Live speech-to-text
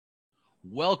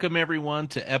Welcome, everyone,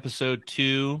 to episode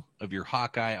 2 of your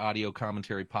Hawkeye audio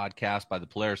commentary podcast by the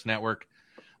Polaris Network.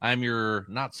 I'm your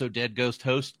not-so-dead ghost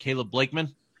host, Caleb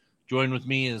Blakeman. Joined with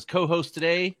me as co-host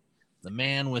today, the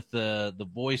man with the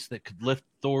voice that could lift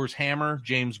Thor's hammer,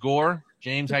 James Gore.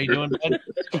 James, how you doing, bud?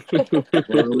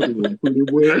 Pretty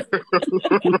well.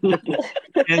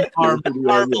 And our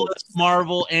marvelous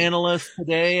Marvel analyst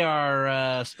today,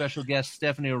 our special guest,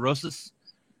 Stephanie Rosas,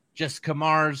 Jessica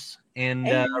Mars, and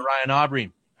Ryan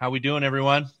Aubrey. How we doing,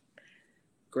 everyone?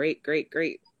 Great.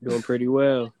 Doing pretty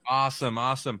well. Awesome.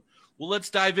 Well, let's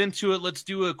dive into it. Let's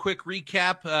do a quick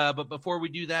recap. But before we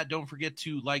do that, don't forget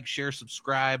to like, share,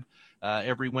 subscribe.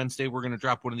 Every Wednesday, we're going to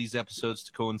drop one of these episodes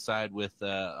to coincide with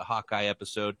a Hawkeye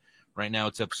episode. Right now,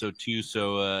 it's episode 2.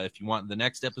 So if you want the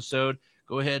next episode,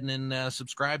 go ahead and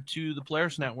subscribe to the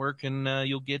Polaris Network, and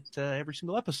you'll get every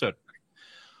single episode.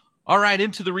 All right,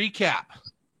 into the recap.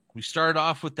 We started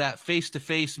off with that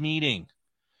face-to-face meeting.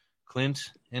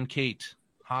 Clint and Kate,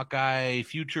 Hawkeye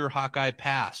future, Hawkeye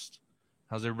past.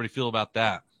 How's everybody feel about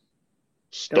that?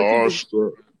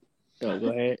 Starstruck. Oh, go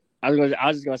ahead. I was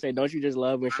just gonna say, don't you just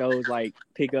love when shows like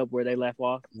pick up where they left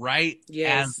off? Right?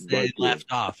 Yes. As they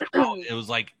left off. It was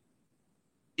like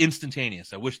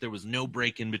instantaneous. I wish there was no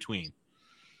break in between.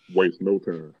 Waste no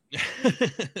time.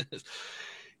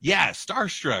 Yeah,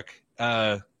 starstruck.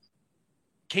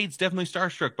 Kate's definitely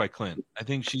starstruck by Clint. I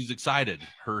think she's excited.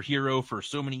 Her hero for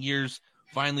so many years,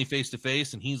 finally face to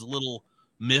face, and he's a little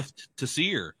miffed to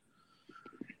see her.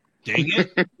 Dang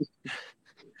it.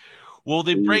 Well,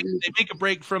 they make a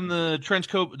break from the trench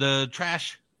coat, the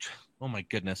trash. Oh my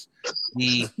goodness.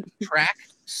 The track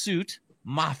suit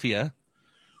mafia,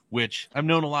 which I've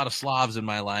known a lot of Slavs in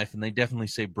my life, and they definitely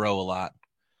say bro a lot.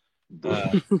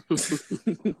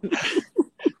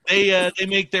 They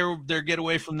make their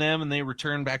getaway from them, and they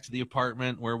return back to the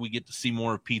apartment where we get to see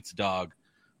more of Pete's dog.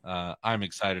 I'm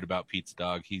excited about Pete's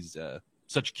dog. He's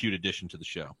such a cute addition to the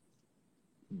show.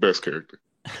 Best character.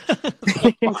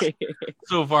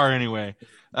 So far, anyway.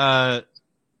 While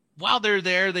they're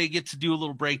there, they get to do a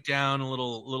little breakdown, a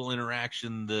little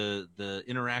interaction. The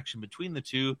interaction between the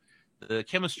two, the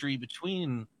chemistry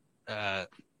between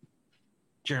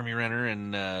Jeremy Renner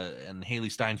and Haley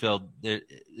Steinfeld,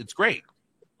 it's great.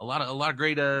 A lot of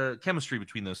great chemistry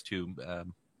between those two.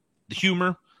 The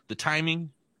humor, the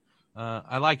timing,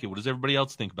 I like it. What does everybody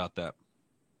else think about that?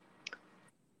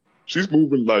 She's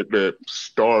moving like that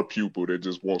star pupil that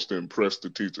just wants to impress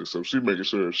the teacher, so she's making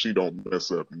sure she don't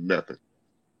mess up nothing.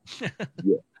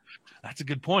 Yeah. That's a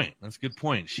good point.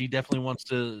 She definitely wants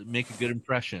to make a good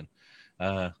impression.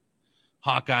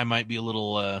 Hawkeye might be a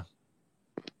little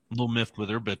miffed with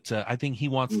her, but I think he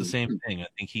wants the same thing. I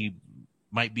think he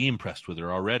might be impressed with her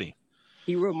already.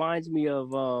 He reminds me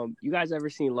of you guys ever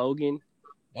seen Logan?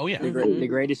 Oh yeah, the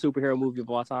greatest superhero movie of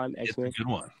all time, X-Men. It's a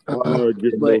good one.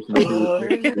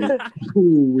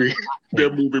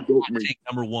 That movie broke me. Take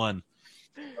number 1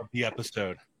 of the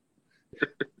episode.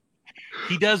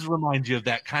 He does remind you of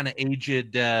that kind of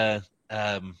aged. What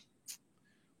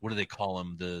do they call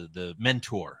him? The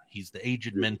mentor. He's the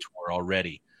aged mentor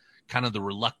already. Kind of the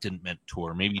reluctant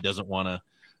mentor. Maybe he doesn't want to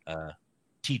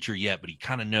teach her yet, but he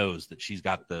kind of knows that she's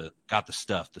got the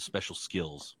stuff, the special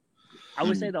skills. I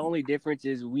would say the only difference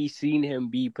is we've seen him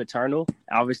be paternal.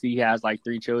 Obviously, he has like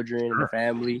 3 children in the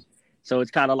family, so it's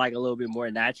kind of like a little bit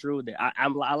more natural. I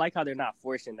like how they're not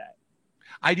forcing that.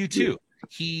 I do too.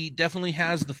 He definitely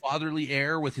has the fatherly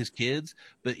air with his kids,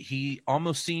 but he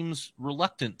almost seems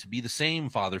reluctant to be the same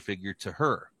father figure to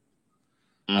her.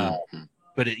 But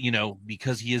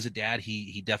because he is a dad,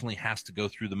 he definitely has to go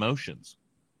through the motions.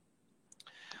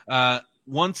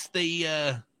 Once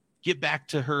they get back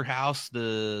to her house,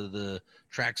 the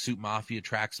tracksuit mafia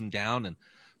tracks him down and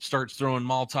starts throwing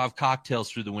Molotov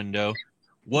cocktails through the window.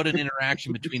 What an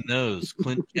interaction between those.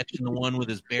 Clint catching the one with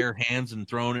his bare hands and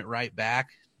throwing it right back.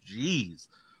 Jeez.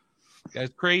 This guy's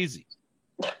crazy.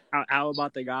 How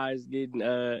about the guys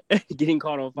getting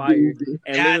caught on fire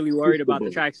and literally worried about the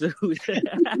tracksuit? Of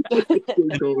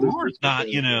course not,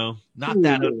 not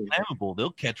that unflammable.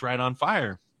 They'll catch right on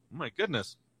fire. Oh my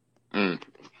goodness.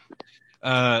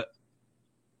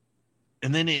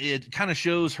 And then it kind of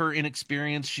shows her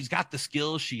inexperience. She's got the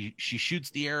skills. She shoots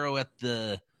the arrow at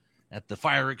the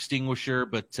fire extinguisher,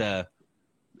 but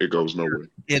it goes nowhere.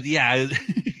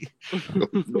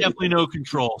 Definitely no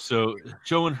control. So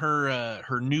showing her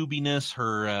newbiness,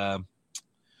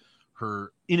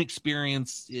 her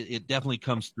inexperience, it definitely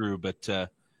comes through. But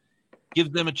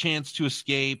gives them a chance to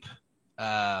escape.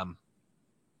 They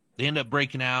end up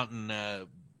breaking out and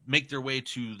make their way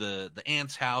to the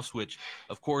aunt's house, which,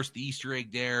 of course, the Easter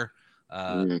egg there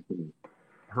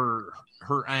her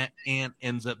aunt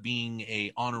ends up being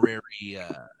a honorary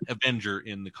Avenger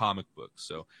in the comic book.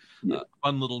 So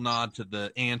fun little nod to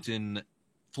the aunt in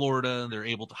Florida. They're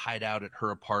able to hide out at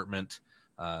her apartment,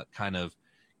 kind of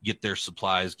get their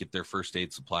supplies, get their first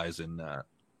aid supplies, and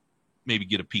maybe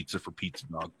get a pizza for Pizza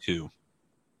Dog too.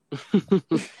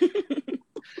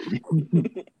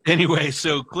 Anyway,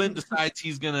 so Clint decides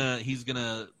he's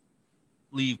gonna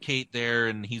leave Kate there,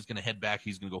 and he's gonna head back.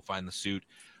 He's gonna go find the suit.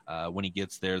 When he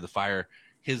gets there, the fire,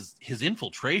 his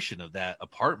infiltration of that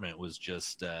apartment was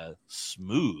just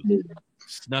smooth.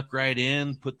 Snuck right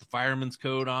in, put the fireman's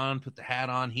coat on, put the hat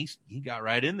on. He got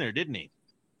right in there, didn't he?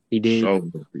 He did.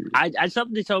 I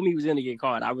something told me he was going to get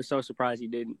caught. I was so surprised he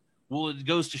didn't. Well, it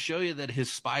goes to show you that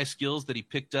his spy skills that he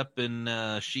picked up in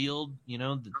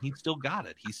S.H.I.E.L.D., he still got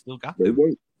it. He still got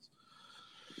them.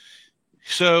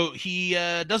 So he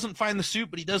doesn't find the suit,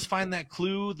 but he does find that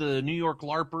clue, the New York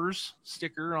LARPers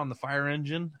sticker on the fire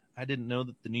engine. I didn't know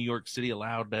that the New York City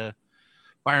allowed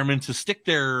firemen to stick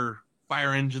their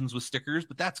fire engines with stickers,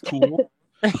 but that's cool.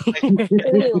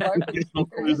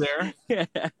 there.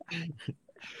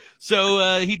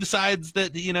 So he decides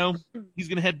that, he's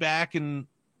going to head back and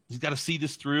he's got to see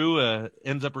this through,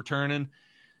 ends up returning.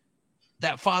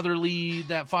 That fatherly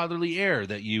air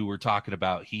that you were talking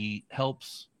about, he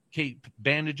helps Kate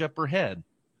bandage up her head.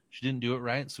 She didn't do it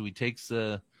right, so he takes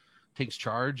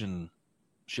charge and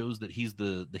shows that he's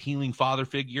the healing father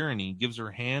figure, and he gives her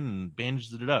a hand and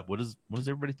bandages it up. What does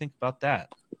everybody think about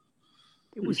that?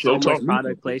 It was so much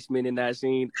product placement in that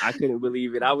scene. I couldn't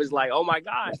believe it. I was like, oh my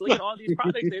gosh, look at all these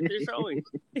products that they're showing.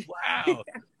 Wow.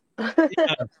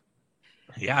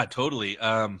 Yeah, totally.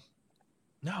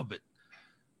 No, but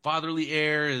fatherly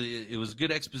air, it was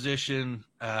good exposition.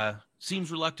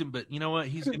 Seems reluctant, but you know what?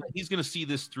 He's gonna see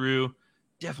this through.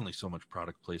 Definitely so much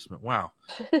product placement. Wow.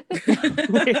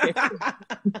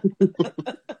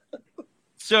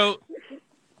 So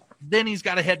then he's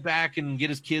got to head back and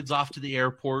get his kids off to the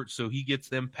airport. So he gets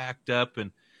them packed up,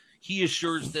 and he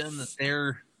assures them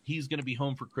that he's going to be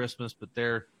home for Christmas, but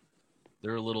they're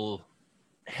a little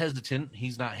hesitant.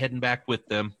 He's not heading back with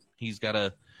them. He's got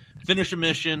to finish a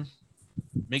mission,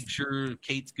 make sure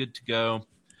Kate's good to go.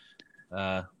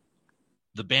 The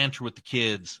banter with the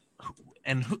kids,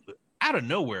 and out of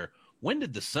nowhere, when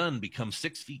did the son become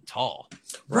 6 feet tall?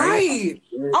 Right.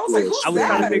 I was like, who's I was that?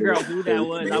 trying to figure out who that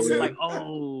was. I was like,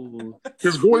 oh.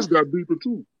 His voice got deeper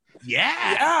too.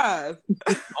 Yeah.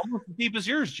 Almost as deep as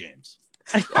yours, James.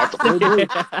 That's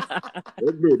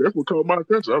what caught my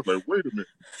attention. I was like, wait a minute.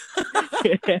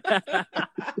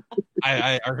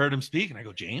 I heard him speak, and I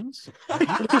go, James?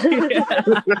 It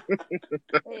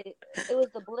was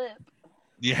the blip.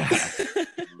 Yeah.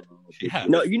 Yeah.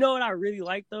 No, you know what I really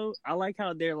like though? I like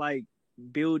how they're like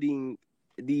building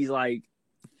these like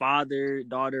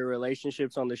father-daughter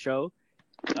relationships on the show.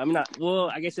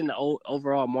 I guess in the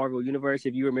overall Marvel universe,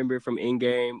 if you remember from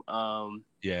Endgame,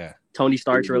 Tony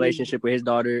Stark's relationship with his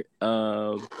daughter,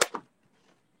 I'm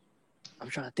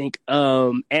trying to think,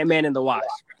 Ant-Man and the Wasp.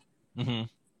 Mm-hmm.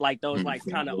 Like those like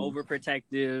kind of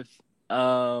overprotective.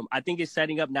 I think it's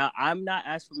setting up now. I'm not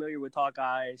as familiar with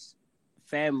Hawkeye's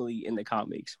family in the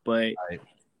comics, but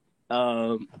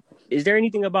is there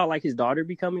anything about like his daughter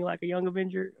becoming like a young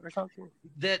Avenger or something?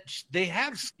 That they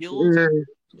have skills.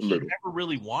 He never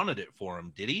really wanted it for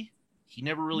him, did he? He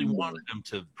never really wanted him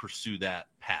to pursue that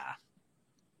path.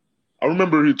 I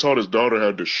remember he taught his daughter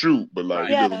how to shoot, but like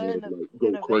he didn't want to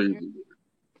go crazy.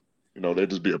 That'd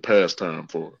just be a pastime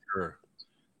for her. Sure.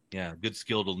 Yeah, good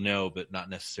skill to know, but not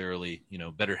necessarily,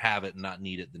 better have it and not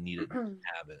need it than need it and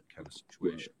have it kind of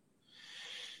situation.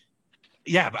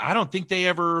 Yeah, but I don't think they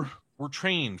ever were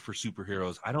trained for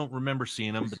superheroes. I don't remember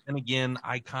seeing them, but then again,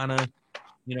 I kind of,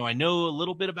 I know a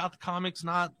little bit about the comics,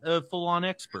 not a full-on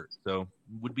expert, so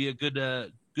would be a good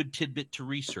tidbit to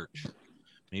research.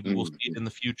 Maybe we'll see it in the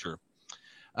future.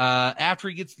 After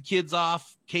he gets the kids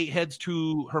off, Kate heads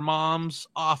to her mom's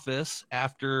office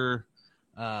after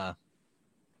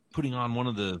putting on one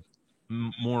of the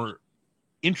more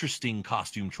interesting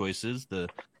costume choices.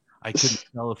 I couldn't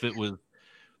tell if it was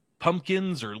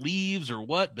pumpkins or leaves or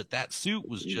what, but that suit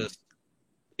was just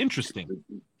interesting.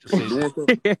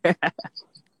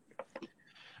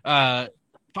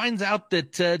 Finds out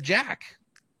that Jack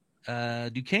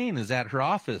Duquesne is at her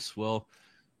office. Well,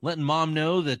 letting mom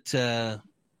know that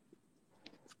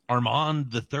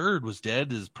Armand III was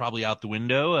dead is probably out the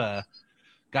window.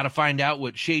 Got to find out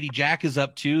what Shady Jack is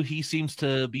up to. He seems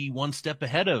to be one step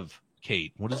ahead of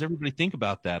Kate. What does everybody think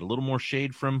about that? A little more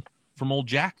shade from old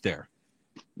Jack there.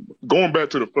 Going back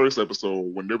to the first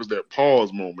episode, when there was that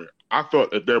pause moment, I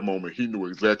thought at that moment he knew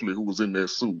exactly who was in that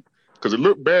suit because it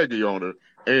looked baggy on her,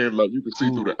 And like you can see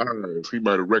through the eyes, he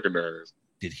might have recognized.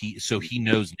 Did he? So he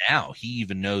knows now. He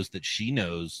even knows that she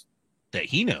knows that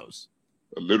he knows.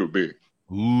 A little bit.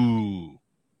 Ooh,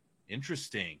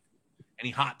 interesting. Any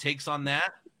hot takes on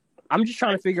that? I'm just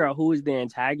trying to figure out who is the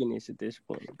antagonist at this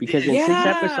point. Because in 6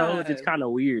 episodes, it's kind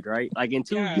of weird, right? Like in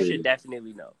 2, you should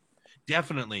definitely know.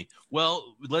 Definitely.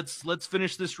 Well, let's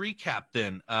finish this recap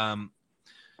then.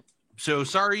 So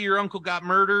sorry your uncle got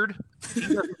murdered. He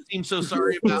doesn't seem so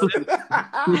sorry about it.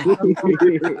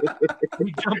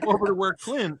 We jump over to where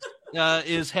Clint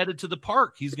is headed to the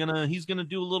park. He's gonna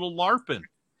do a little LARPing.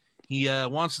 He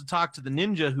wants to talk to the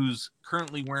ninja who's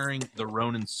currently wearing the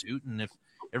Ronin suit. And if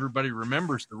everybody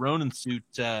remembers, the Ronin suit,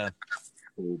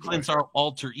 Clint's our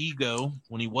alter ego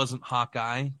when he wasn't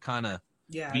Hawkeye, kind of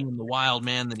being the wild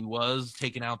man that he was,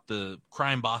 taking out the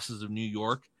crime bosses of New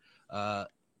York.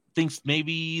 Thinks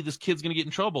maybe this kid's going to get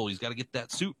in trouble. He's got to get that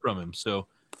suit from him. So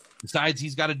besides,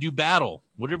 he's got to do battle.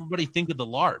 What did everybody think of the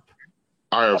LARP?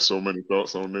 I have so many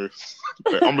thoughts on this.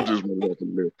 I'm going to just run up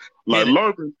in there. Like,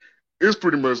 LARPing is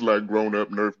pretty much like grown-up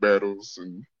Nerf battles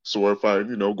and sword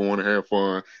fighting, going to have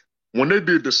fun. When they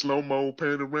did the slow-mo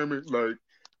panoramic, like,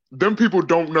 them people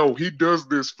don't know he does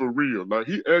this for real. Like,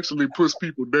 he actually puts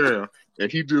people down, and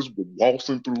he just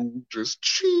waltzing through, just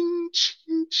ching,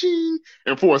 ching, ching.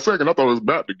 And for a second, I thought it was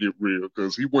about to get real,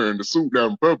 because he wearing the suit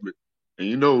out in public.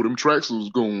 And them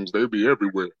tracksuit goons, they be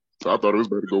everywhere. So I thought it was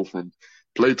about to go from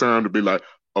playtime to be like,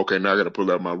 okay, now I got to pull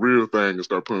out my real thing and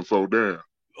start putting folk down.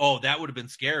 Oh, that would have been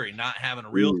scary, not having a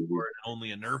real sword,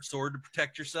 only a Nerf sword to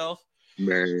protect yourself.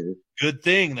 Man. Good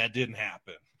thing that didn't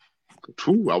happen.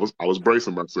 True, I was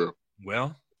bracing myself.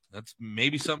 Well, that's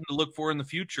maybe something to look for in the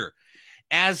future.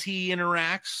 As he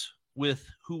interacts with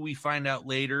who we find out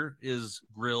later is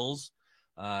Grills,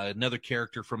 another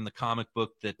character from the comic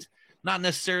book that not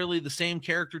necessarily the same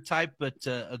character type, but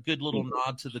a good little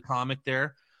nod to the comic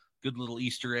there. Good little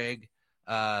Easter egg.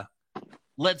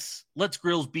 Let's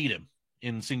Grills beat him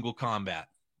in single combat,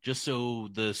 just so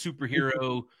the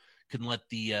superhero can let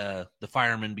the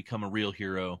fireman become a real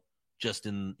hero. Just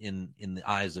in the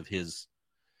eyes of his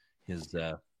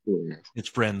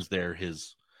friends there,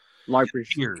 his LARPers,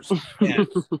 peers,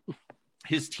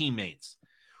 his teammates.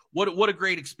 What a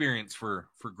great experience for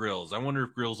Grills. I wonder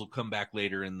if Grills will come back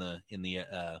later in the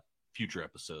future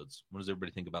episodes. What does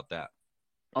everybody think about that?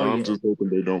 I'm just hoping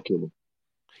they don't kill him.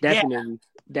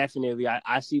 Definitely.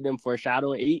 I see them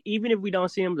foreshadowing. Even if we don't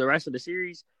see them the rest of the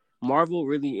series, Marvel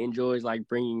really enjoys like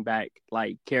bringing back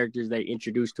like characters they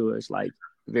introduced to us like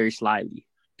very slyly.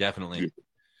 Definitely.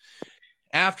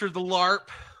 After the LARP,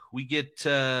 we get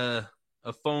a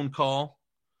phone call.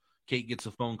 Kate gets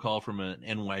a phone call from an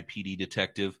NYPD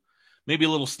detective. Maybe a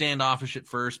little standoffish at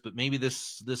first, but maybe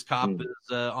this cop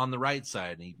is on the right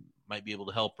side and he might be able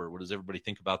to help her. What does everybody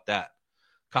think about that?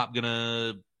 Cop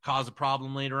gonna cause a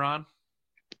problem later on?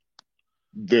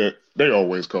 They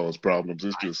always cause problems.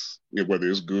 It's just whether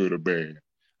it's good or bad.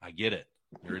 I get it.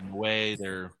 They're in the way.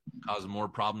 They're causing more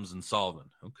problems than solving.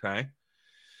 Okay.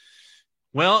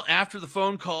 Well, after the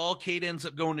phone call, Kate ends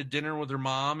up going to dinner with her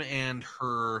mom and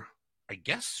her, I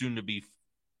guess, soon-to-be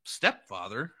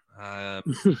stepfather.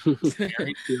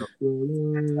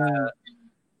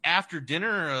 After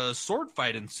dinner, a sword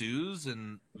fight ensues,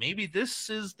 and maybe this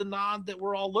is the nod that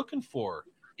we're all looking for.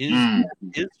 Is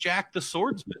Jack the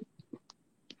swordsman?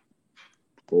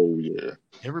 Oh yeah.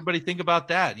 Everybody think about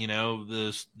that.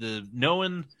 The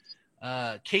knowing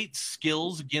Kate's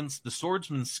skills against the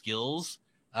swordsman's skills.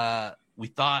 We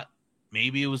thought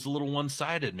maybe it was a little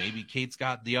one-sided. Maybe Kate's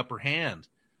got the upper hand,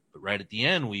 but right at the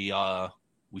end, we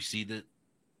see that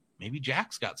maybe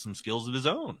Jack's got some skills of his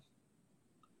own.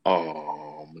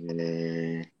 Oh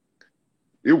man,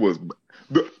 it was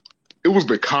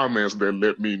the comments that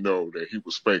let me know that he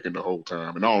was faking the whole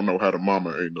time, and I don't know how the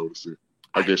mama ain't noticed it.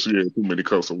 I guess she had too many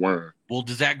cups of wine. Well,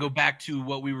 does that go back to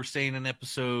what we were saying in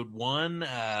episode 1?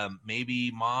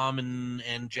 Maybe Mom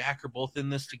and Jack are both in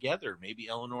this together. Maybe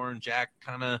Eleanor and Jack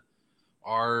kind of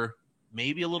are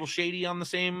maybe a little shady on the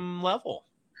same level.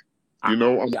 I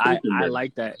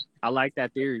like that. I like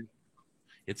that theory.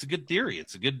 It's a good theory.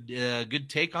 It's a good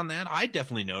take on that. I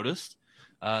definitely noticed.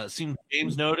 Seems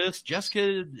James noticed.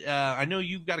 Jessica, I know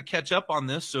you've got to catch up on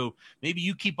this, so maybe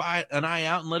you keep an eye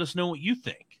out and let us know what you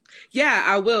think. Yeah,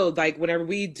 I will. Like, whenever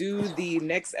we do the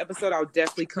next episode, I'll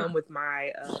definitely come with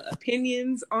my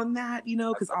opinions on that,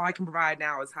 because all I can provide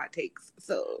now is hot takes.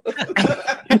 So.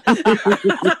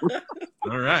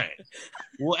 All right.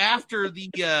 Well, after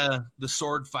the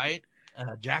sword fight,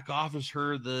 Jack offers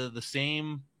her the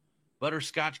same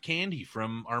butterscotch candy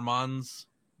from Armand's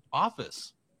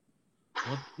office.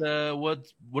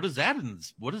 What does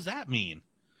that mean?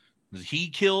 Does he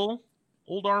kill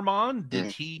old Armand? Did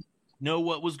he know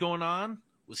what was going on?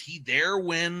 Was he there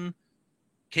when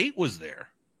Kate was there?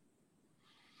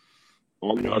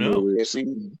 All I know is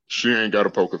she ain't got a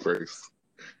poker face.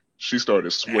 She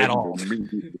started sweating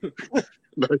immediately.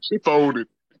 Like she folded.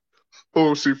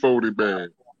 Oh, she folded bad.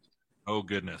 Oh,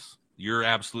 goodness. You're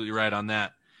absolutely right on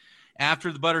that.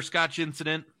 After the butterscotch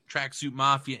incident, Tracksuit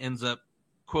Mafia ends up,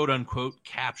 quote-unquote,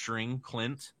 capturing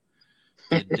Clint.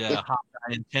 Did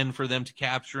Hawkeye intend for them to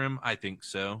capture him? I think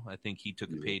so. I think he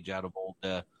took a page out of old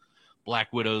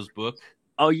Black Widow's book.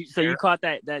 Oh, you caught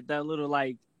that little,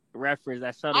 like, reference,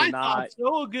 that subtle nod? I thought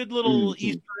so. A good little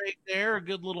Easter egg there. A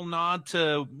good little nod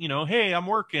to, hey, I'm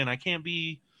working. I can't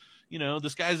be,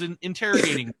 this guy's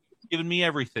interrogating, giving me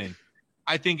everything.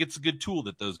 I think it's a good tool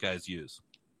that those guys use.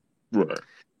 Right.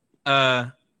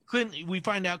 Clint, we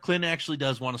find out Clint actually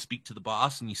does want to speak to the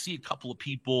boss, and you see a couple of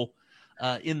people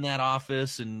in that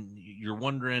office, and you're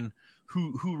wondering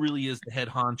who really is the head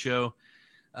honcho.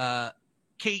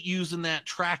 Kate using that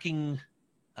tracking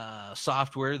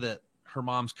software that her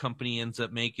mom's company ends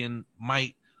up making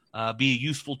might be a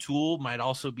useful tool, might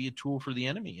also be a tool for the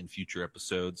enemy in future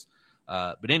episodes.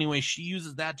 But anyway, she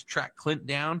uses that to track Clint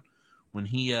down. When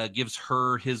he gives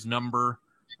her his number,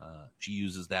 she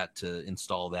uses that to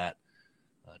install that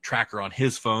tracker on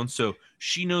his phone. So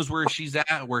she knows where he's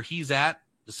at,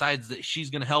 decides that she's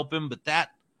going to help him, but that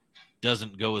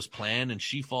doesn't go as planned, and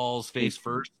she falls face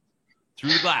first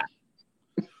through the glass.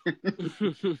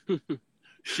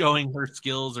 Showing her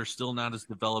skills are still not as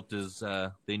developed as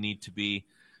they need to be.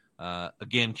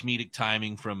 Again, comedic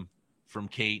timing from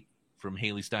Kate, from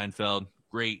Haley Steinfeld.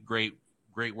 Great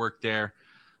work there.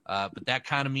 But that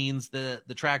kind of means the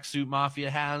Tracksuit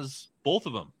Mafia has both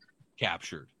of them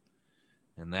captured.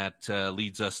 And that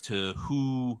leads us to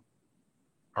who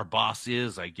our boss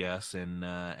is, I guess. And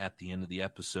at the end of the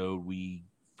episode, we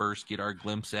first get our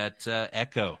glimpse at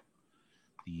Echo,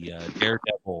 the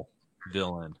Daredevil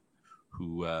villain,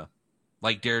 who,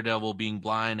 like Daredevil being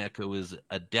blind, Echo is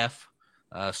a deaf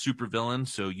supervillain.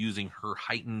 So using her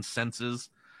heightened senses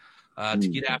to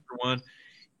get after one.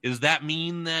 Does that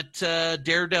mean that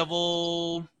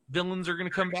Daredevil villains are going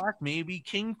to come back? Maybe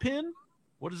Kingpin?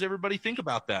 What does everybody think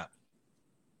about that?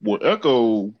 Well,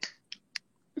 Echo,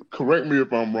 correct me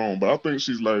if I'm wrong, but I think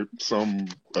she's like some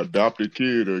adopted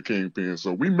kid of Kingpin,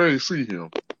 so we may see him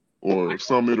or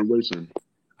some iteration.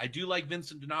 I do like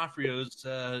Vincent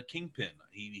D'Onofrio's Kingpin.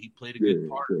 He played a good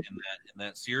part in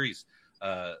that series,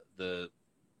 the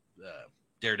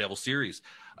Daredevil series.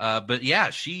 But yeah,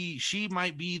 she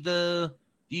might be the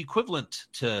equivalent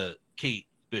to Kate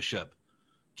Bishop.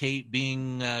 Kate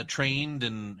being trained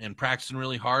and practicing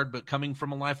really hard, but coming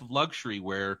from a life of luxury,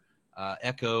 where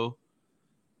Echo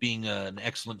being an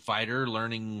excellent fighter,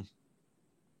 learning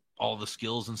all the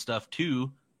skills and stuff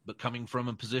too, but coming from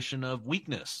a position of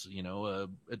weakness,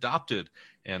 adopted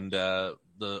and the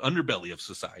underbelly of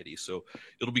society. So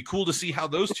it'll be cool to see how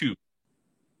those two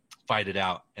fight it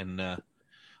out. And I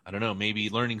don't know, maybe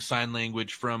learning sign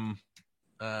language from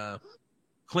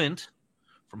Clint,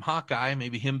 from Hawkeye,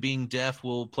 maybe him being deaf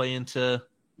will play into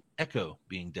Echo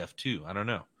being deaf too. I don't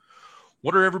know.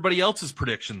 What are everybody else's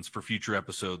predictions for future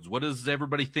episodes? What does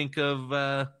everybody think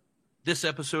of this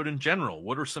episode in general?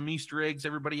 What are some Easter eggs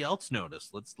everybody else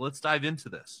noticed? Let's dive into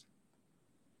this.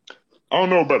 I don't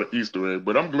know about an Easter egg,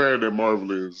 but I'm glad that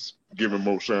Marvel is giving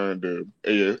more shine to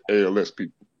ALS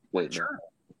people right now.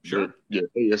 Sure. Yeah,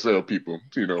 ASL people,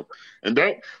 and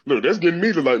that's getting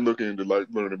me to look into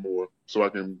learning more so I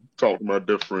can talk to my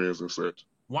deaf friends and such.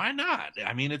 Why not?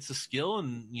 I mean, it's a skill,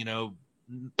 and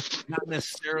not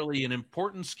necessarily an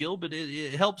important skill, but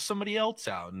it helps somebody else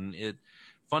out, and it's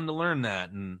fun to learn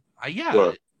that. And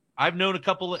right. I've known a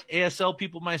couple of ASL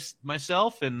people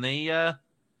myself, and they,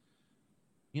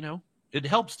 it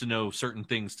helps to know certain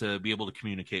things to be able to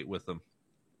communicate with them.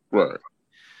 Right.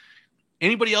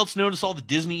 Anybody else notice all the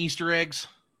Disney Easter eggs?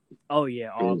 Oh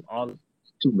yeah, all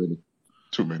too many.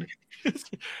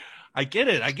 I get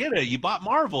it. You bought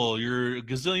Marvel. You're a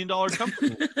gazillion-dollar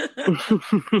company.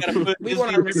 We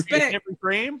want our respect. In every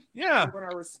frame. Yeah. We want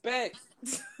our respect.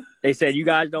 They said you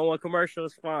guys don't want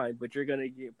commercials, fine, but you're gonna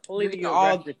get plenty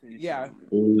of recipes. Yeah.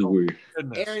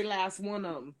 Every last one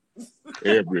of them.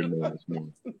 Every last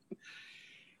one.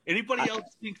 Anybody else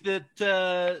think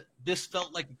that this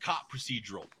felt like a cop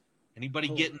procedural? Anybody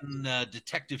getting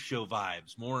detective show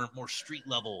vibes? More street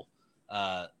level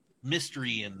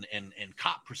mystery and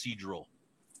cop procedural?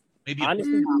 Maybe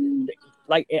honestly,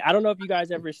 I don't know if you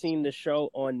guys ever seen the show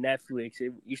on Netflix.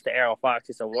 It used to air on Fox.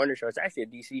 It's a Warner show. It's actually a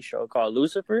DC show called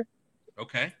Lucifer.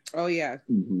 Okay. Oh yeah.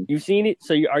 Mm-hmm. You've seen it?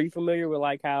 So are you familiar with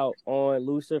how on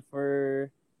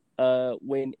Lucifer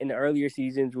when in the earlier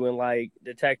seasons when like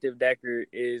Detective Decker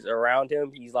is around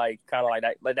him, he's like kind of like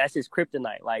that. Like that's his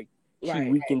kryptonite. Like she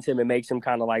Right. weakens him and makes him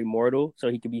kind of like mortal, so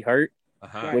he can be hurt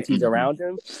Uh-huh. when she's around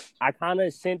him. I kind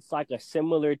of sense like a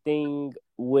similar thing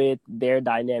with their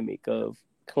dynamic of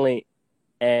Clint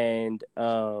and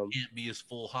Can't be his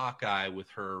full Hawkeye with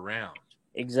her around.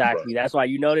 exactly. That's why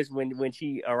you notice when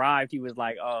she arrived, he was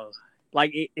like, oh.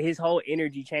 Like his whole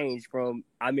energy changed from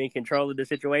I'm in control of the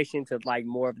situation to like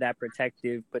more of that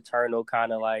protective, paternal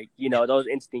kind of like, you know, those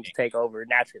instincts take over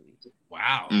naturally.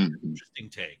 Wow. Interesting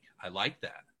take. I like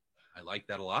that. I like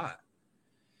that a lot.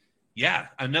 Yeah,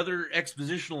 another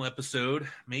expositional episode,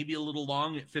 maybe a little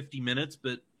long at 50 minutes,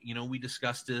 but you know, we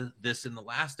discussed this in the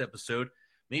last episode.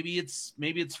 Maybe it's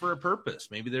for a purpose.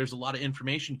 Maybe there's a lot of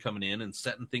information coming in and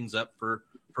setting things up for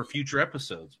future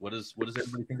episodes. What does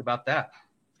everybody think about that?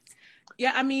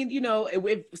 Yeah, I mean, you know,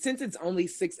 since it's only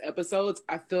 6 episodes,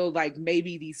 I feel like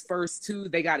maybe these first 2,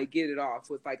 they got to get it off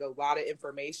with like a lot of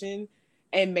information.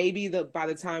 And maybe by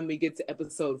the time we get to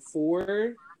episode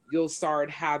 4, you'll start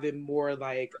having more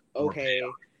like, okay,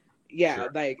 yeah,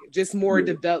 sure. Like just more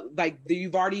develop. Like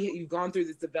you've gone through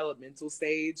this developmental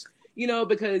stage, you know,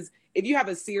 because if you have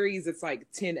a series that's like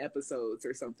 10 episodes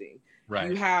or something, right,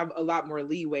 you have a lot more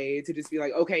leeway to just be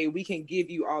like, okay, we can give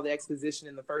you all the exposition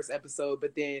in the first episode,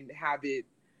 but then have it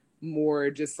more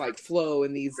just like flow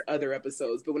in these other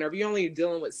episodes. But whenever you're only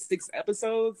dealing with 6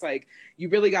 episodes, like you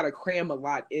really got to cram a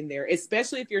lot in there,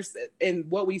 especially if you're,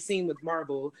 and what we've seen with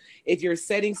Marvel, if you're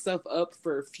setting stuff up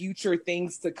for future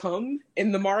things to come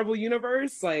in the Marvel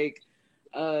universe, like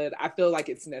I feel like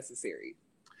it's necessary.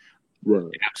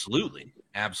 Right.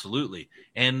 Absolutely.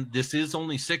 And this is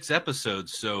only 6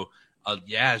 episodes. So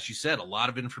yeah, as you said, a lot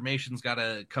of information's got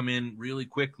to come in really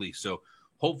quickly. So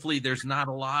hopefully there's not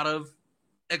a lot of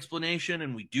explanation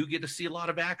and we do get to see a lot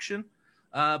of action.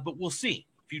 But we'll see.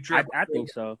 Future. I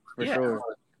think so, for sure.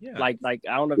 Yeah. Like I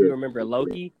don't know if you remember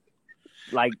Loki.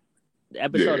 Like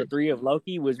episode 3 of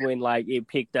Loki was when like it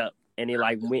picked up and it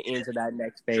like went into that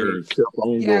next phase. Sure.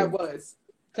 Yeah, it was.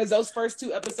 Because those first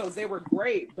 2 episodes, they were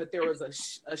great, but there was a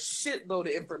shitload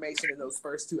of information in those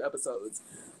first 2 episodes.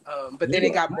 But then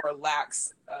it got more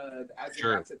lax as it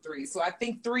got to 3. So I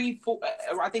think 3, 4,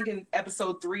 I think in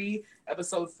episode 3,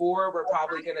 episode 4, we're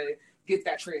probably going to get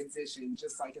that transition,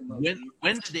 just like in Loki.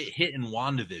 When did it hit in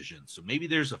WandaVision? So maybe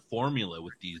there's a formula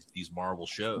with these Marvel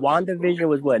shows. WandaVision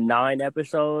was what, 9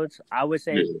 episodes? I would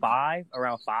say 5.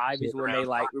 Around 5 is when they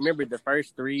like. Remember the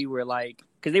first 3 were like,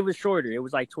 because it was shorter. It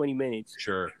was like 20 minutes.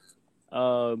 Sure.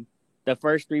 The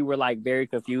first 3 were like very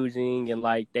confusing and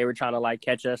like they were trying to like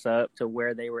catch us up to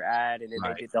where they were at, and then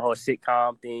they did the whole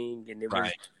sitcom thing, and it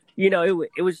was, you know,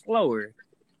 it was slower.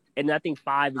 And I think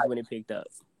 5 is when it picked up.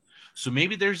 So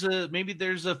maybe there's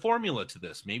a formula to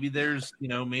this. Maybe there's, you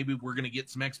know, maybe we're gonna get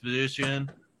some exposition,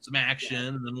 some action,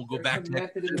 and then we'll go back to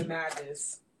method in the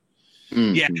madness.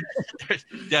 Yeah,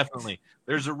 definitely.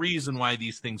 There's a reason why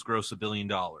these things gross $1 billion.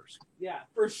 Yeah,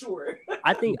 for sure.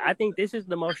 I think this is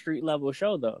the most street level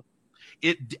show though.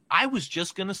 I was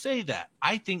just gonna say that.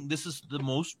 I think this is the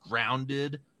most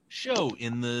grounded show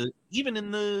even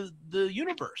in the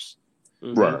universe.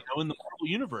 Right. You know, in the Marvel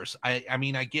universe. I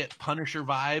mean, I get Punisher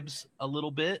vibes a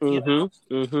little bit, you know?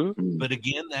 But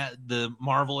again, that the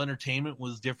Marvel Entertainment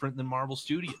was different than Marvel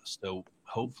Studios. So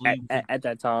hopefully at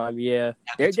that time, they're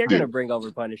gonna bring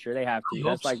over Punisher. They have to.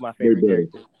 That's like my favorite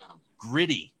character.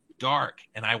 Gritty, dark,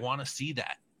 and I want to see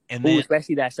that. And then,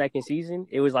 especially that second season,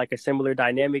 it was like a similar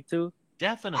dynamic too.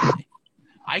 Definitely,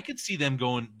 I could see them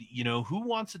going. You know, who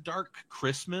wants a dark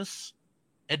Christmas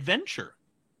adventure?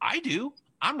 I do.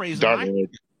 I'm raising my.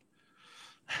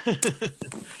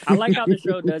 I like how the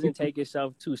show doesn't take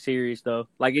itself too serious though.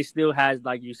 Like it still has,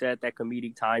 like you said, that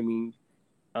comedic timing.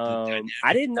 I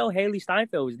didn't know Haley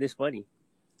Steinfeld was this funny.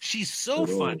 She's so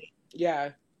funny.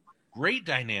 Yeah. Great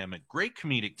dynamic, great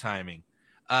comedic timing.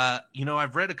 You know,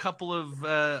 I've read a couple of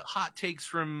hot takes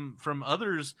from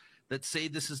others that say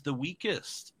this is the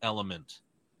weakest element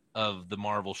of the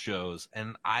Marvel shows,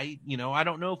 and I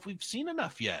don't know if we've seen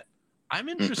enough yet. I'm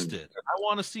interested. I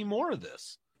want to see more of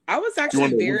this. I was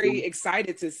actually very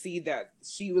excited to see that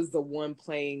she was the one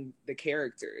playing the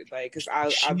character, like, because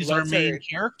I've loved our main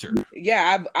character.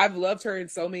 Yeah, I've loved her in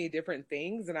so many different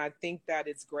things, and I think that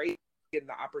it's great getting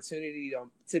the opportunity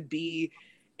to be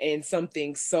in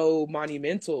something so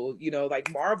monumental. You know,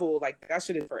 like Marvel, like that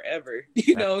shit is forever.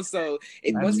 You know, so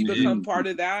once you become part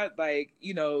of that, like,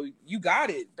 you know, you got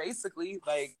it basically,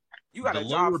 like. You got a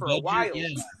job for a while. Yeah,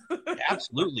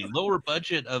 absolutely. Lower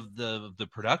budget of the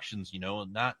productions, you know,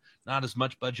 not as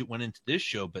much budget went into this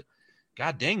show, but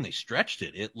God dang, they stretched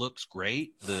it. It looks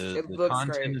great. The looks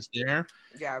content great. is there.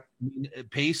 Yeah,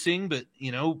 Pacing, but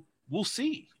we'll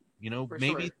see. For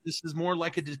Maybe sure. this is more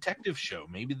like a detective show.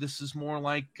 Maybe this is more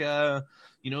like the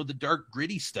dark,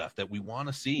 gritty stuff that we want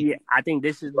to see. Yeah, I think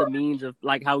this is the means of,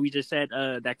 like how we just said,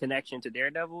 that connection to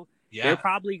Daredevil. Yeah. They're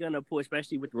probably gonna pull,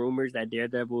 especially with rumors that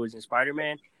Daredevil is in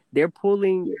Spider-Man. They're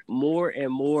pulling more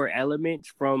and more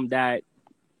elements from that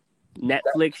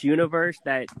Netflix universe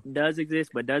that does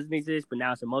exist but doesn't exist, but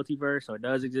now it's a multiverse, so it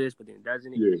does exist but then it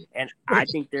doesn't. Yeah. And I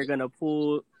think they're gonna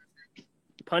pull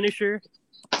Punisher,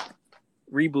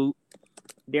 reboot,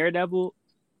 Daredevil.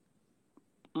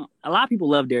 A lot of people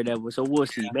love Daredevil, so we'll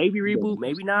see. Maybe reboot,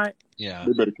 maybe not. Yeah.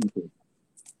 They better keep it.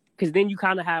 Because then you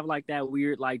kind of have like that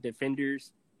weird like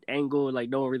Defenders angle, like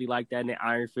no one really like that, and the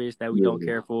Iron Fist that we don't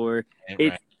care for.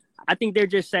 Right. I think they're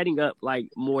just setting up like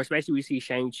more, especially we see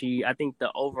Shang-Chi. I think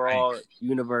the overall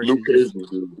universe Luke is Cage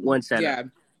just was one setup. Yeah.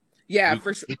 Yeah,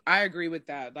 for sure. I agree with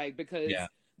that. Like, because Yeah.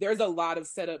 there's a lot of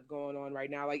setup going on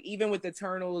right now. Like, even with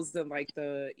Eternals and like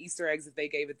the Easter eggs that they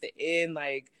gave at the end,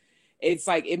 like, it's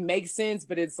like it makes sense,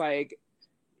 but it's like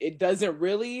it doesn't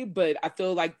really. But I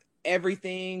feel like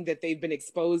everything that they've been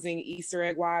exposing Easter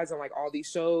egg wise on like all these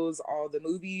shows, all the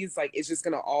movies, like it's just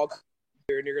gonna all come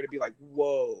here and you're gonna be like,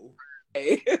 whoa.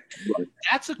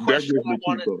 That's a That question gives I me two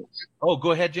wanted. thoughts. Oh,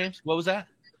 go ahead, James. What was that?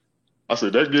 I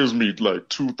said that gives me like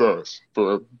two thoughts.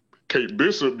 For Kate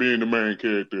Bishop being the main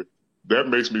character, that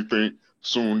makes me think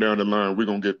soon down the line we're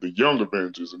gonna get the Young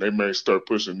Avengers, and they may start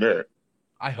pushing that.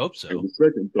 I hope so. And the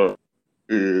second thought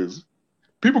is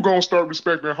people gonna start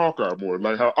respecting Hawkeye more,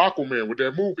 like how Aquaman with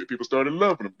that movie, people started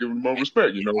loving him, giving him more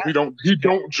respect. He don't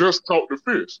just talk to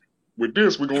fish. With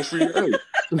this, we're gonna see, hey, he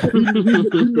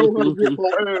know how to get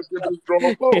more ass and just draw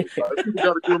a boat. Like, people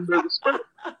gotta give him their respect.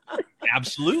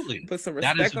 Absolutely. Put some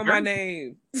That is respect on my very-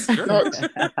 name. Sure.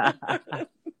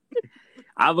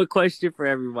 I have a question for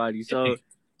everybody. So,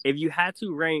 if you had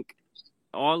to rank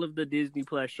all of the Disney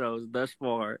Plus shows thus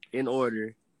far in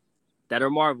order that are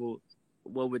Marvel,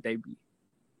 what would they be?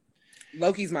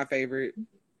 Loki's my favorite.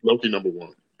 Loki number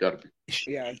one, gotta be.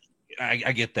 Yeah.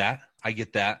 I get that. I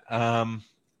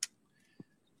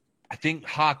think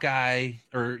Hawkeye,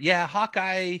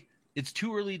 it's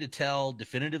too early to tell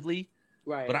definitively,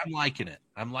 Right. but I'm liking it.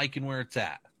 I'm liking where it's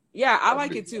at. Yeah, I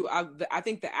like it too. I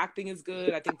think the acting is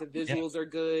good. I think the visuals are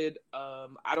good.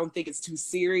 I don't think it's too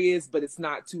serious, but it's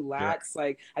not too lax.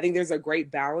 Like, I think there's a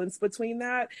great balance between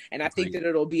that, and I think that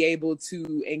it'll be able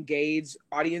to engage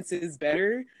audiences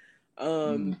better.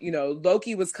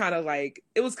 Loki was kind of like,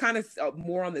 it was kind of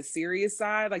more on the serious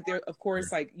side. Like, there, of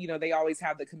course, like, they always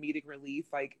have the comedic relief,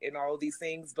 like in all of these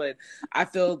things, but I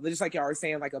feel just like y'all were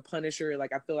saying, like a Punisher,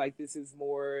 like I feel like this is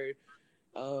more.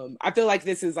 I feel like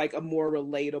this is like a more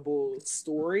relatable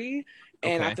story,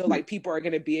 and I feel like people are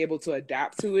going to be able to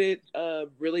adapt to it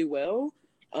really well.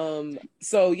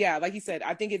 So yeah, like you said,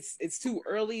 I think it's too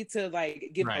early to like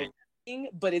give a rating,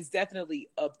 but it's definitely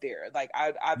up there. Like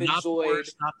I've Not enjoyed the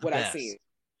worst, not the what I've best. seen.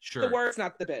 Sure. The worst,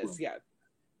 not the best. Yeah.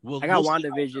 Well, I got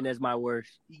WandaVision as my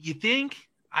worst. You think?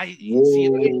 I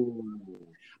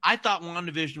thought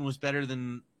WandaVision was better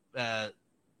than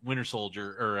Winter Soldier,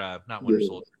 or not Winter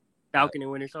Soldier. Falcon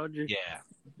and Winter Soldier.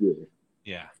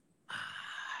 Yeah.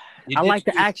 I like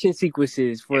the action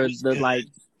sequences for the like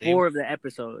 4 of the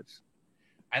episodes.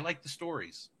 I like the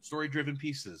story-driven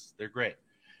pieces. They're great.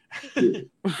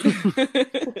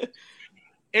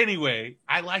 Anyway,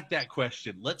 I like that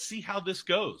question. Let's see how this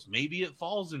goes. Maybe it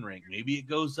falls in rank. Maybe it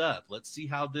goes up. Let's see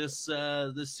how this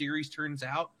series turns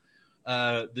out.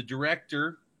 The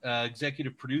director,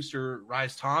 executive producer,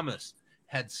 Rhys Thomas,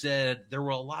 had said there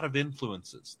were a lot of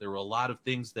influences. There were a lot of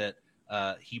things that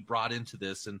he brought into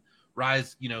this. And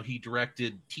Rhys, he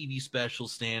directed TV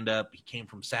specials, stand-up. He came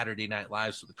from Saturday Night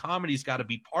Live, so the comedy's got to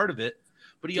be part of it.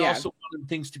 But he also wanted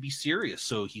things to be serious.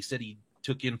 So he said he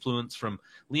took influence from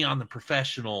Leon the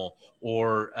Professional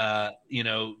or,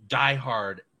 Die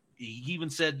Hard. He even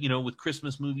said, with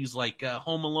Christmas movies like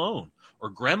Home Alone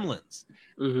or Gremlins.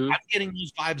 I'm getting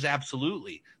these vibes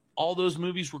absolutely. All those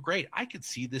movies were great. I could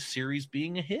see this series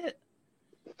being a hit.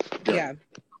 Yeah.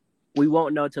 We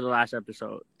won't know till the last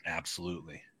episode.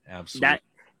 Absolutely. That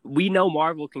we know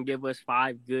Marvel can give us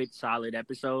 5 good, solid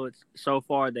episodes. So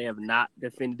far, they have not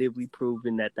definitively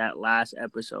proven that last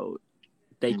episode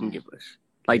they can give us.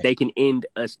 Like, they can end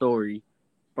a story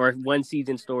or one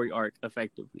season story arc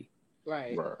effectively.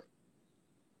 Right.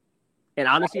 And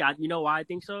honestly, you know why I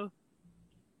think so?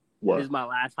 What? This is my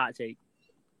last hot take.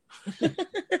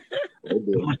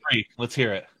 Number 3. Let's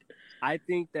hear it. I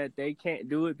think that they can't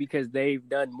do it because they've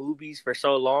done movies for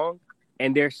so long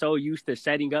and they're so used to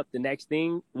setting up the next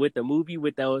thing with the movie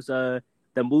with those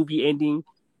the movie ending,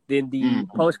 then the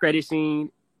post-credit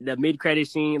scene, the mid-credit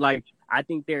scene. Like, I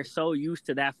think they're so used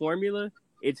to that formula,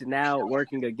 it's now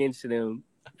working against them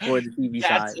for the TV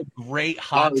side. That's a great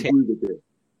hot take.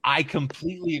 I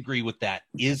completely agree with that.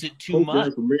 Is it too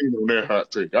much? On that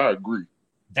hot take, I agree.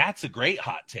 That's a great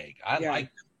hot take. I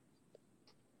like.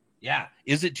 Yeah.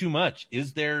 Is it too much?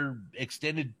 Is there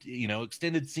extended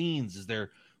scenes? Is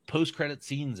there post-credit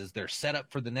scenes? Is there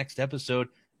setup for the next episode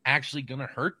actually going to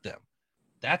hurt them?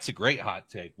 That's a great hot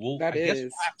take. Well, I guess we'll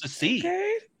have to see.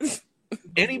 Okay.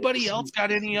 Anybody else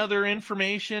got any other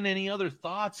information, any other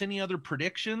thoughts, any other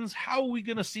predictions? How are we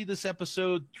going to see this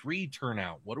episode 3 turn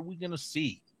out? What are we going to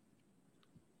see?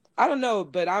 I don't know,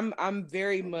 but I'm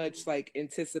very much like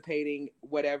anticipating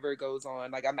whatever goes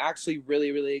on. Like, I'm actually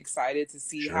really, really excited to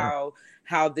see how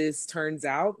this turns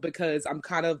out, because I'm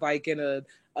kind of like in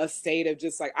a state of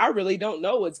just like, I really don't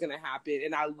know what's going to happen.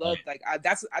 And I love I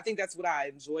think that's what I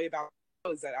enjoy about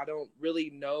is that I don't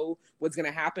really know what's going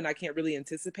to happen. I can't really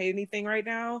anticipate anything right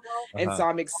now. And so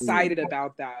I'm excited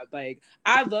about that. Like,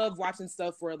 I love watching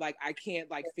stuff where like I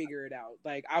can't like figure it out.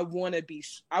 Like, I want to be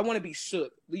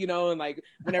shook, you know, and like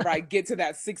whenever I get to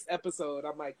that 6th episode,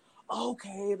 I'm like,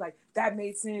 okay, like that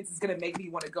made sense. It's going to make me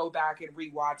want to go back and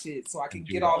rewatch it so I can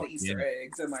get all the Easter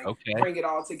eggs and like bring it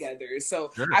all together.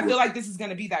 So I feel like this is going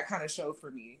to be that kind of show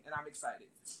for me, and I'm excited.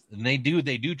 And they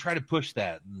do try to push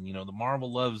that. You know, the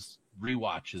Marvel loves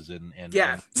rewatches and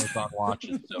marathon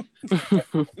watches. So,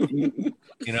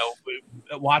 you know,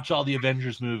 watch all the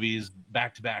Avengers movies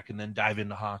back to back and then dive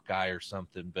into Hawkeye or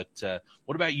something. But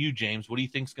what about you, James? What do you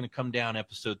think is going to come down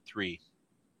episode 3?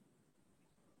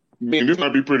 I mean, this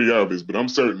might be pretty obvious, but I'm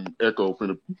certain Echo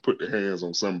finna put the hands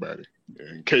on somebody.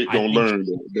 And Kate gonna learn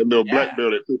that little black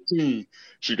belt at 15.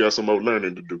 She got some more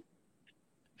learning to do.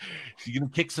 She's gonna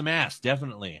kick some ass,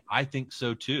 definitely. I think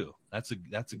so too. That's a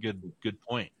good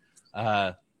point.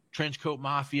 Trenchcoat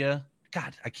Mafia.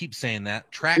 God, I keep saying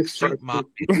that. Tracksuit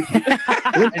Mafia.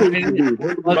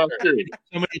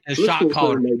 Somebody in a shot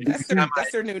collar.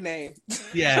 That's their new name.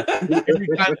 Yeah. Every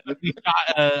time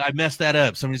I mess that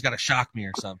up, somebody's got to shock me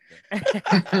or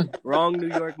something. Wrong New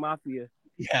York Mafia.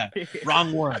 Yeah.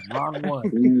 Wrong one. I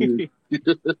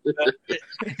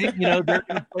think, you know, they're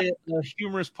going to play a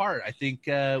humorous part. I think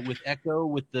with Echo,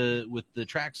 with the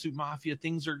Tracksuit Mafia,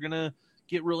 things are going to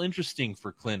get real interesting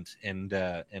for Clint and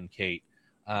Kate.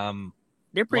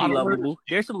 They're pretty lovable.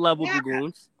 There's some lovable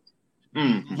goons.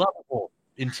 Lovable,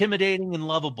 intimidating, and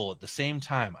lovable at the same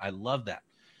time. I love that.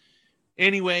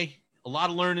 Anyway, a lot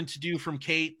of learning to do from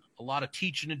Kate, a lot of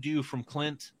teaching to do from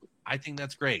Clint. I think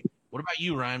that's great. What about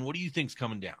you, Ryan? What do you think's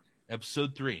coming down?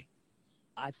 Episode 3.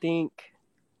 I think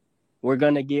we're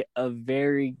gonna get a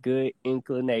very good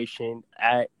inclination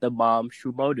at the mom's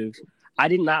true motives. I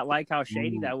did not like how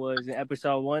shady that was in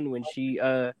episode 1 when she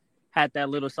had that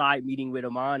little side meeting with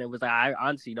Amon and was like, I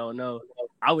honestly don't know.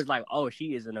 I was like, oh,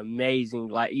 she is an amazing,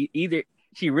 like, either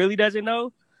she really doesn't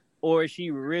know or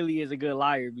she really is a good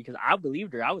liar, because I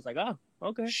believed her. I was like, oh,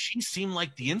 okay. She seemed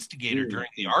like the instigator during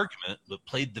the argument, but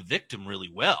played the victim really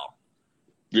well.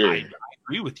 Yeah. I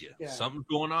agree with you. Yeah. Something's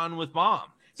going on with Mom.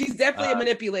 She's definitely a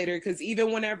manipulator, because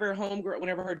even whenever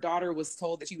her daughter was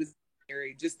told that she was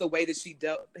married, just the way that she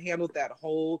handled that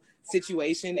whole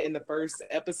situation in the first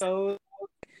episode,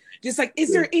 just like,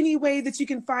 is there any way that you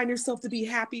can find yourself to be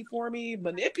happy for me?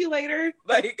 Manipulator?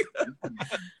 Like,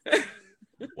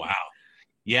 wow.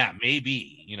 Yeah,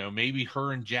 maybe, you know, maybe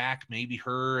her and Jack, maybe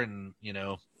her and, you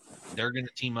know, they're going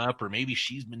to team up, or maybe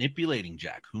she's manipulating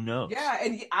Jack. Who knows? Yeah,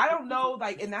 and I don't know,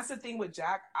 like, and that's the thing with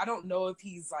Jack. I don't know if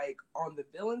he's, like, on the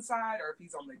villain side or if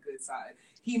he's on the good side.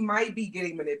 He might be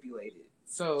getting manipulated.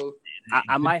 So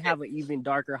I might have an even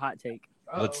darker hot take.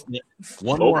 Let's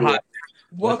one more hot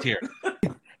take. Let's hear.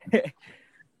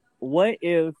 What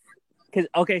if, because,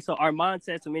 okay, so Armand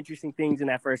said some interesting things in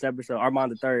that first episode,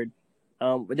 Armand the Third.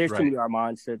 But there's too many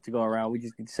Armands to go around. We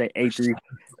just need to say A3.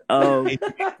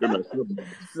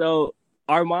 So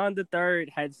Armand the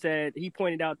Third had said, he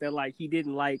pointed out that, like, he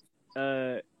didn't like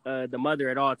the mother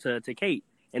at all to Kate.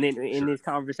 And then in his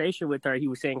conversation with her, he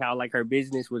was saying how, like, her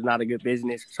business was not a good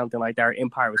business or something like that. Her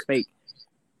empire was fake.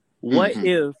 What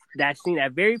if that scene,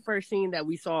 that very first scene that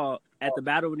we saw at the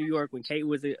Battle of New York when Kate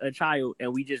was a child,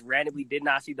 and we just randomly did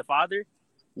not see the father?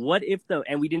 What if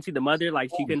and we didn't see the mother,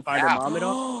 like she couldn't find her mom at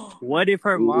all? What if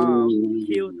her mom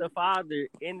killed the father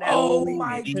in that movie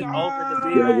and took over the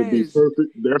business? That would be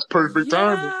perfect. That's perfect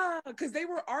timing. Yeah, because they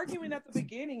were arguing at the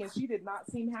beginning and she did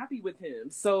not seem happy with him.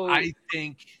 So I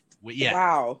think,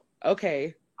 wow.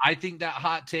 Okay. I think that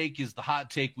hot take is the hot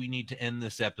take we need to end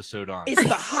this episode on. It's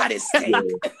the hottest take.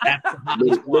 That's the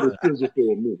hottest one.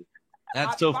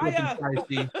 That's so fucking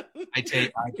spicy.